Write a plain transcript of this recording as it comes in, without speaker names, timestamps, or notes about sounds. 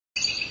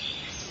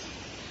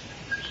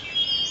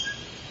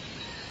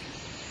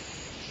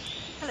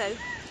Hello,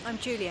 I'm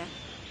Julia.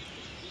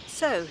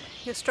 So,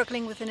 you're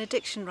struggling with an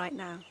addiction right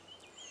now.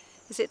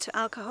 Is it to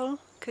alcohol,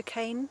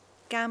 cocaine,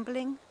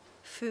 gambling,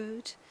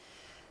 food,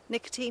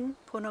 nicotine,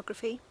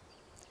 pornography?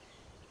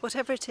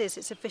 Whatever it is,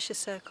 it's a vicious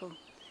circle,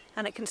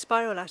 and it can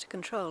spiral out of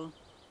control.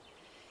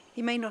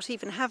 You may not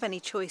even have any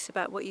choice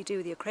about what you do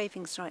with your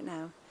cravings right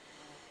now,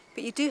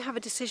 but you do have a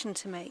decision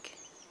to make.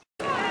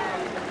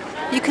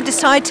 You can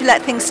decide to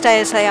let things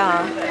stay as they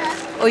are,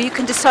 or you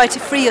can decide to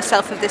free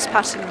yourself of this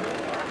pattern.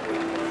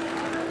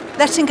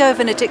 Letting go of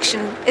an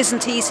addiction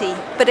isn't easy,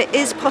 but it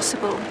is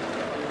possible,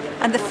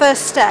 and the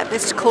first step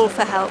is to call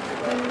for help.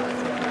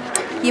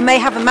 You may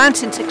have a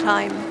mountain to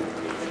climb,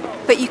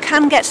 but you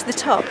can get to the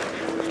top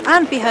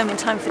and be home in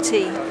time for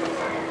tea.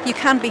 You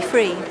can be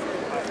free.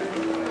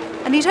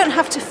 And you don't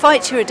have to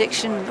fight your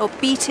addiction or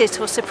beat it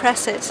or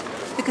suppress it,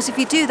 because if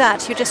you do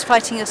that, you're just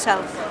fighting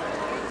yourself.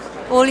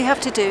 All you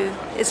have to do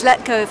is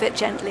let go of it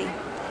gently.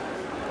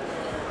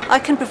 I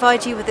can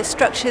provide you with the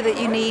structure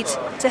that you need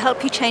to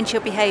help you change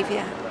your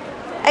behaviour,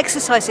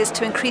 exercises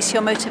to increase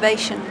your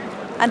motivation,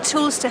 and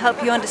tools to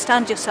help you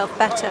understand yourself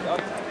better.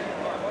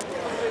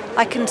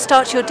 I can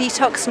start your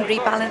detox and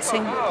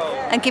rebalancing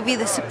and give you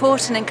the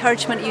support and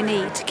encouragement you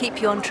need to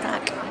keep you on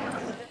track.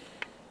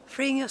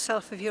 Freeing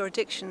yourself of your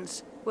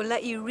addictions will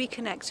let you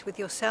reconnect with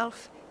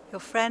yourself, your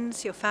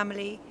friends, your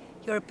family,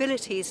 your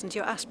abilities and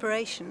your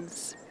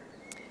aspirations,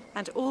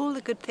 and all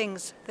the good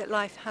things that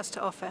life has to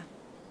offer.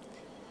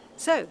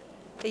 So,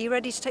 are you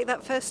ready to take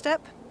that first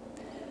step?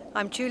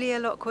 I'm Julia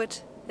Lockwood,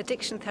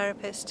 addiction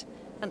therapist,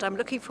 and I'm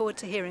looking forward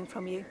to hearing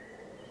from you.